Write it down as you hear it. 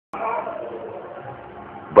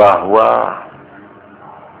bahwa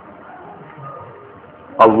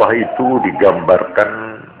Allah itu digambarkan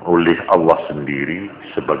oleh Allah sendiri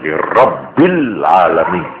sebagai Rabbil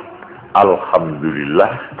Alamin.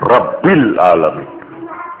 Alhamdulillah Rabbil Alamin.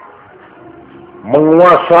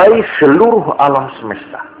 Menguasai seluruh alam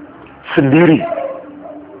semesta sendiri.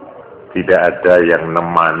 Tidak ada yang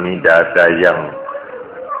nemani, tidak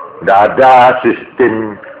ada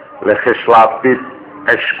sistem legislatif,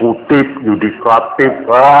 eksekutif, yudikatif,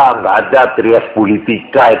 nggak ada trias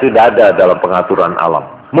politika, itu tidak ada dalam pengaturan alam.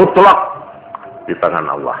 Mutlak di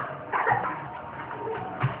tangan Allah.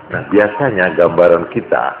 Nah, biasanya gambaran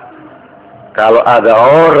kita, kalau ada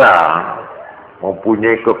orang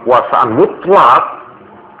mempunyai kekuasaan mutlak,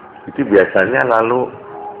 itu biasanya lalu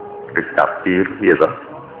diktator, gitu.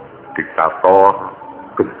 Diktator,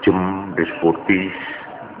 kejem, despotis,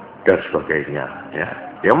 dan sebagainya.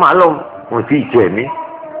 Ya maklum, mesti ini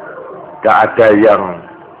gak ada yang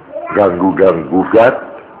ganggu-gugat.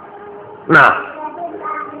 Nah,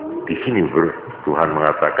 di sini Tuhan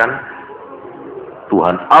mengatakan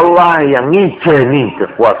Tuhan Allah yang ngijeni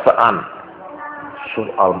kekuasaan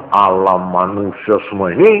soal alam manusia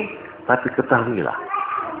semua ini, tapi ketahuilah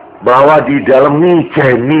bahwa di dalam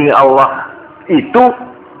ngijeni Allah itu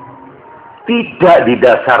tidak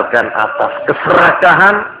didasarkan atas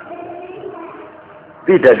keserakahan,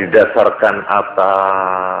 tidak didasarkan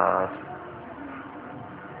atas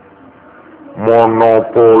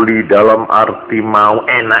monopoli dalam arti mau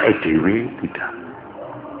enak dewi, tidak.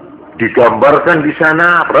 Digambarkan di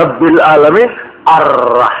sana Rabbil Alamin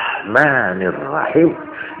Ar-Rahmanir Rahim,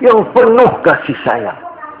 yang penuh kasih sayang.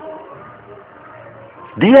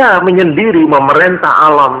 Dia menyendiri memerintah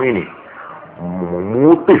alam ini,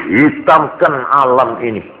 memutih hitamkan alam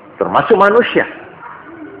ini, termasuk manusia.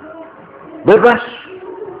 Bebas,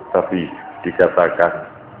 tapi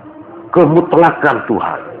dikatakan kemutlakan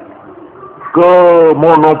Tuhan,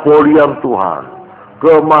 kemonopolian Tuhan,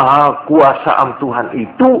 kemahakuasaan Tuhan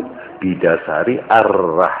itu didasari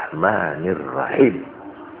Ar-Rahmanir Rahim,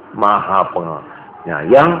 Maha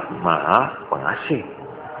Penyayang, Maha Pengasih,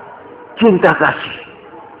 cinta kasih.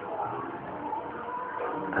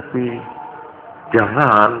 Tapi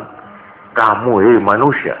jangan kamu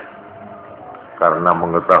manusia, karena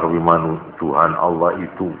mengetahui Tuhan Allah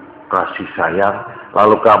itu kasih sayang,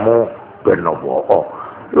 lalu kamu benobo.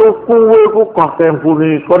 Yo kuwe ku kakek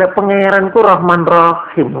puni, kone pangeran ku Rahman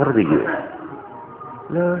Rahim, ngerti gitu.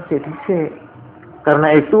 Loh, jadi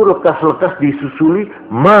karena itu lekas-lekas disusuli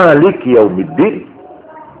Malik Yaumiddin.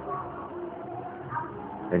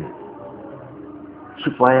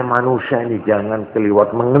 Supaya manusia ini jangan keliwat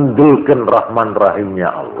mengendulkan Rahman Rahimnya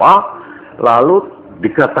Allah, lalu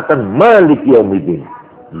dikatakan Malik Yaumiddin,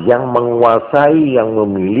 yang menguasai, yang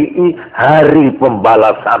memiliki hari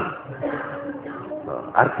pembalasan.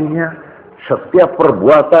 Artinya setiap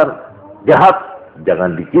perbuatan jahat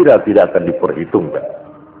jangan dikira tidak akan diperhitungkan.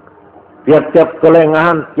 Tiap-tiap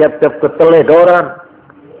kelengahan, tiap-tiap keteledoran,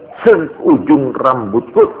 seujung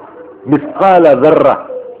rambutku misqala dzarrah,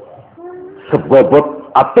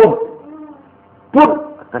 sebobot atom pun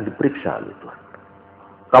akan diperiksa oleh Tuhan.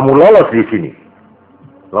 Kamu lolos di sini,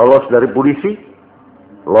 lolos dari polisi,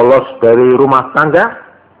 lolos dari rumah tangga,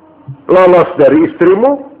 lolos dari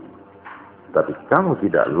istrimu, tapi kamu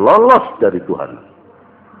tidak lolos dari Tuhan.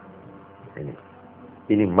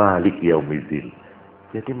 Ini Malik Yaumiddin.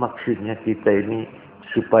 Jadi maksudnya kita ini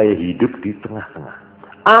supaya hidup di tengah-tengah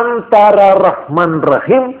antara Rahman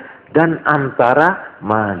Rahim dan antara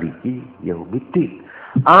Maliki Yaumiddin,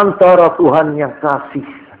 antara Tuhan yang kasih,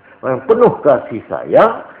 yang penuh kasih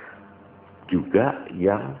sayang, juga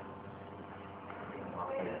yang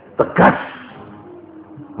tegas.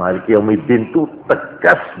 Maliki Yaumiddin itu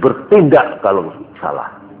tegas bertindak kalau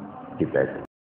salah kita itu.